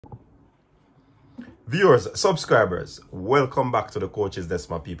Viewers, subscribers, welcome back to the Coach's Desk,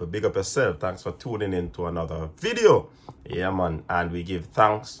 my people. Big up yourself. Thanks for tuning in to another video. Yeah, man. And we give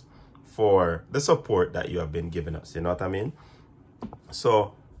thanks for the support that you have been giving us. You know what I mean?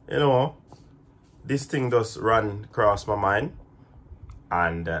 So, you know, this thing just ran across my mind.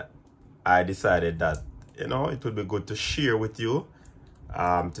 And I decided that, you know, it would be good to share with you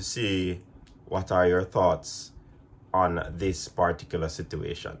to see what are your thoughts on this particular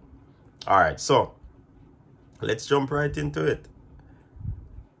situation. All right, so let's jump right into it.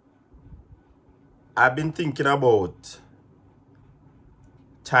 I've been thinking about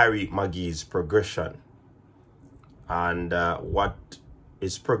Tyreek Magee's progression and what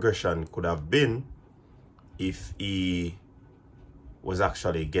his progression could have been if he was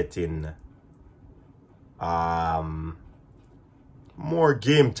actually getting more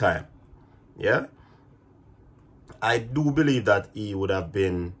game time. Yeah, I do believe that he would have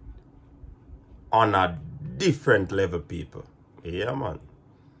been on a different level, people. Yeah, man.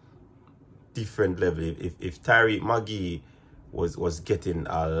 Different level. If Tyreek Magee was getting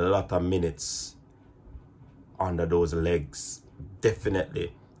a lot of minutes under those legs,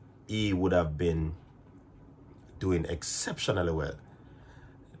 definitely he would have been doing exceptionally well.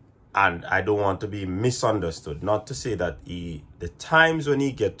 And I don't want to be misunderstood. Not to say that the times when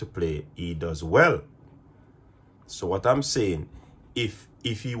he get to play, he does well. So what I'm saying, if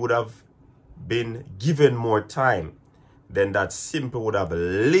he would have been given more time, then that simply would have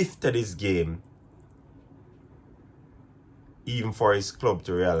lifted his game, even for his club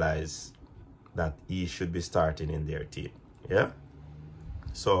to realize that he should be starting in their team. Yeah.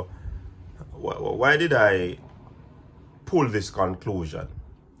 So why did I pull this conclusion?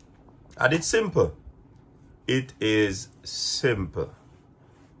 And it's simple. It is simple.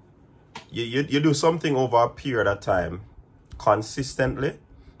 You do something over a period of time consistently,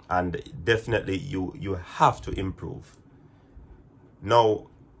 and definitely you have to improve. Now,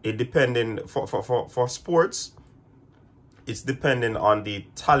 it depending for sports, it's depending on the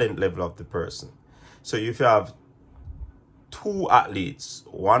talent level of the person. So if you have two athletes,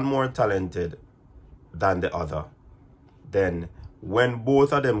 one more talented than the other, then when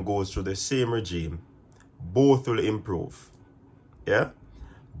both of them goes through the same regime, both will improve. Yeah?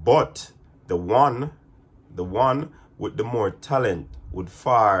 But the one with the more talent would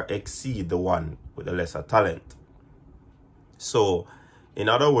far exceed the one with the lesser talent. So, in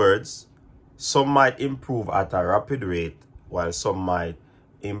other words, some might improve at a rapid rate, while some might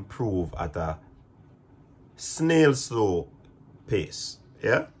improve at a snail slow pace.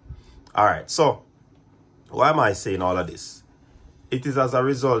 Yeah? All right. So, why am I saying all of this? It is as a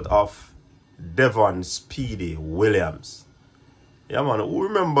result of Devon, Speedy, Willams. Yeah, man. Who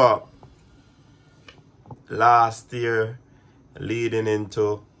remember last year leading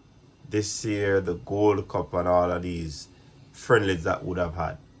into this year, the Gold Cup and all of these friendlies that would have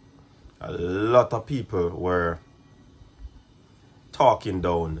had? A lot of people were talking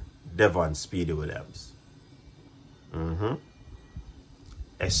down Devon, Speedy, Willams.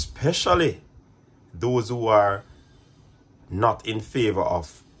 Especially those who are not in favor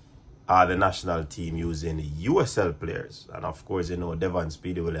of the national team using USL players. And of course, you know, Devon,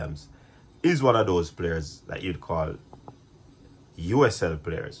 Speedy, Willams is one of those players that you'd call USL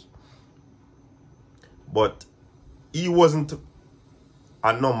players. But he wasn't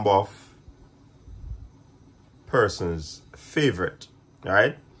a number of persons' favorite,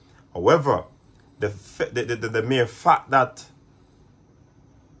 right? However, the mere fact that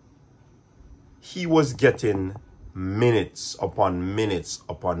he was getting minutes upon minutes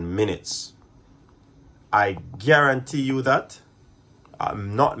upon minutes, I guarantee you that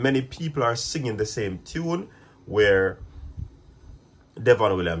not many people are singing the same tune where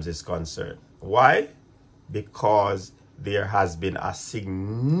Devon Willams is concerned. Why? Because there has been a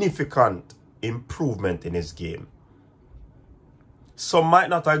significant improvement in his game. Some might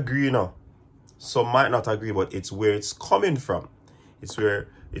not agree, you know. Some might not agree, but it's where it's coming from. It's where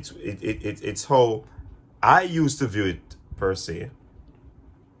it's how I used to view it, per se.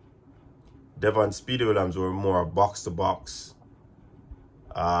 Devon, Speedy, Willams were more box to box.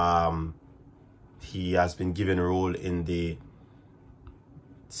 He has been given a role in the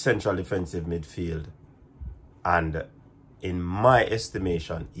central defensive midfield, and in my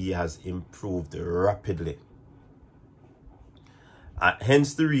estimation, he has improved rapidly.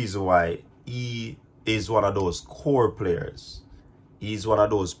 Hence the reason why he is one of those core players. He's one of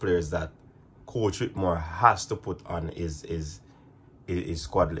those players that Coach Whitmore has to put on his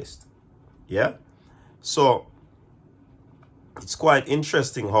squad list. Yeah? So, it's quite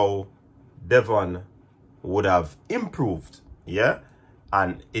interesting how Devon would have improved. Yeah?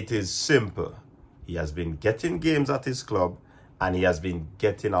 And it is simple. He has been getting games at his club, and he has been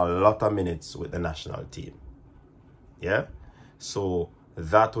getting a lot of minutes with the national team. Yeah? So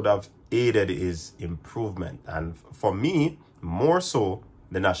that would have aided his improvement. And for me, more so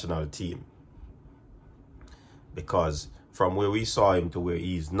the national team. Because from where we saw him to where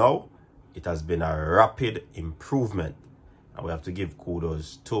he is now, it has been a rapid improvement. And we have to give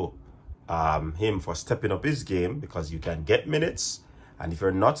kudos to him for stepping up his game, because you can get minutes. And if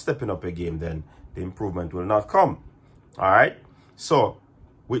you're not stepping up a game, then the improvement will not come. All right? So,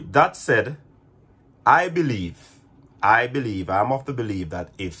 with that said, I'm of the belief that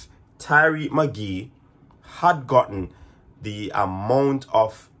if Tyreek Magee had gotten the amount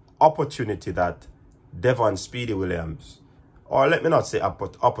of opportunity that Devon, Speedy, Willams, or let me not say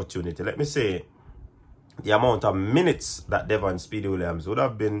opportunity, let me say the amount of minutes that Devon, Speedy, Willams would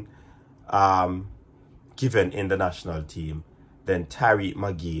have been given in the national team, then Tyreek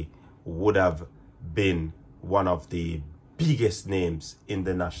Magee would have been one of the biggest names in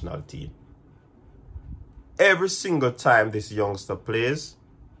the national team. Every single time this youngster plays,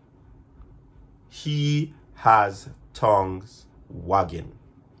 he has tongues wagging.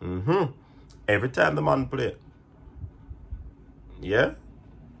 Every time the man play. Yeah?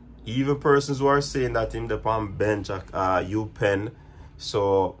 Even persons who are saying that him the on bench at UPenn,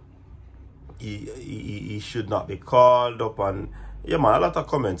 so he should not be called up. And yeah, man, a lot of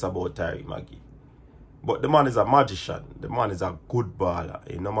comments about Tyreek Magee. But the man is a magician. The man is a good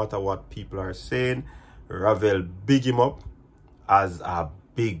baller. No matter what people are saying, Ravel big him up as a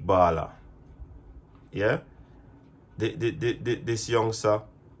big baller. Yeah? This youngster,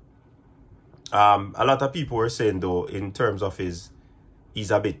 a lot of people were saying, though, in terms of he's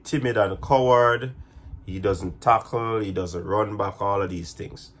a bit timid and coward. He doesn't tackle. He doesn't run back, all of these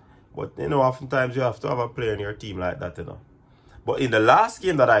things. But, you know, oftentimes you have to have a player in your team like that, you know. But in the last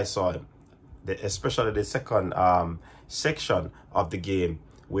game that I saw him, especially the second section of the game,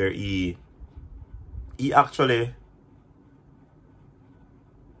 where he actually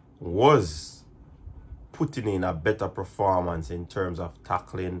was putting in a better performance in terms of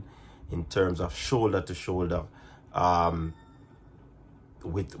tackling, in terms of shoulder to shoulder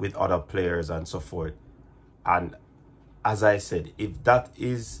with other players and so forth. And as I said, if that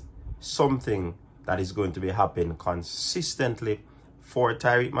is something that is going to be happening consistently for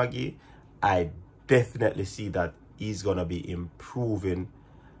Tyreek Magee, I definitely see that he's going to be improving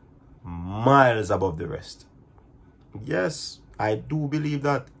miles above the rest. Yes, I do believe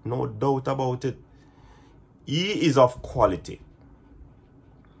that, no doubt about it. He is of quality.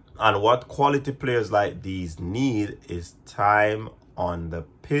 And what quality players like these need is time on the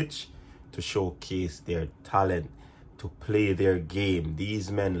pitch to showcase their talent, to play their game.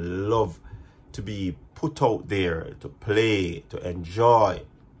 These men love to be put out there, to play, to enjoy.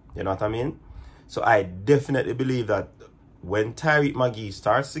 You know what I mean? So I definitely believe that when Tyreek Magee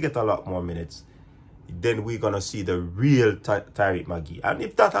starts to get a lot more minutes, then we're going to see the real Tyreek Magee. And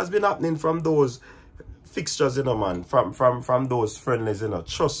if that has been happening from those fixtures, you know, man, from those friendlies, you know,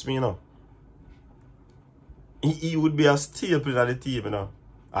 trust me, you know, he would be a staple of the team, you know,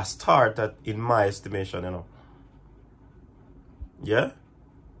 a starter in my estimation, you know. Yeah?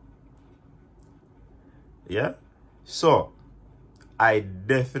 Yeah? So, I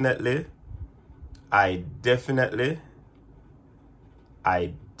definitely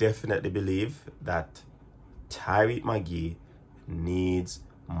believe that Tyreek Magee needs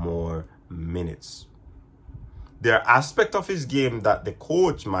more minutes. There are aspects of his game that the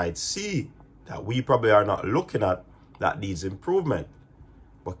coach might see that we probably are not looking at that needs improvement.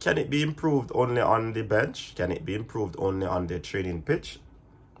 But can it be improved only on the bench? Can it be improved only on the training pitch?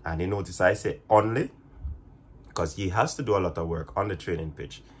 And you notice I say only, because he has to do a lot of work on the training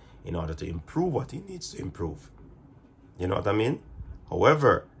pitch in order to improve what he needs to improve. You know what I mean?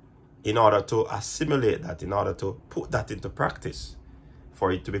 However, in order to assimilate that, in order to put that into practice,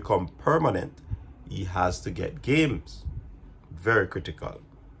 for it to become permanent, he has to get games. Very critical.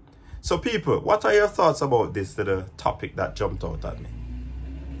 So people, what are your thoughts about this little topic that jumped out at me?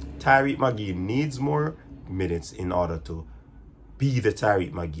 Tyreek Magee needs more minutes in order to be the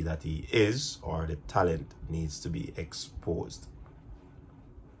Tyreek Magee that he is, or the talent needs to be exposed.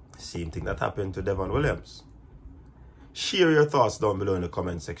 Same thing that happened to Devon Willams. Share your thoughts down below in the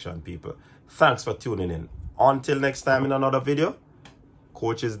comment section, people. Thanks for tuning in. Until next time in another video,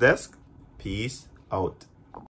 Coach's Desk, peace out.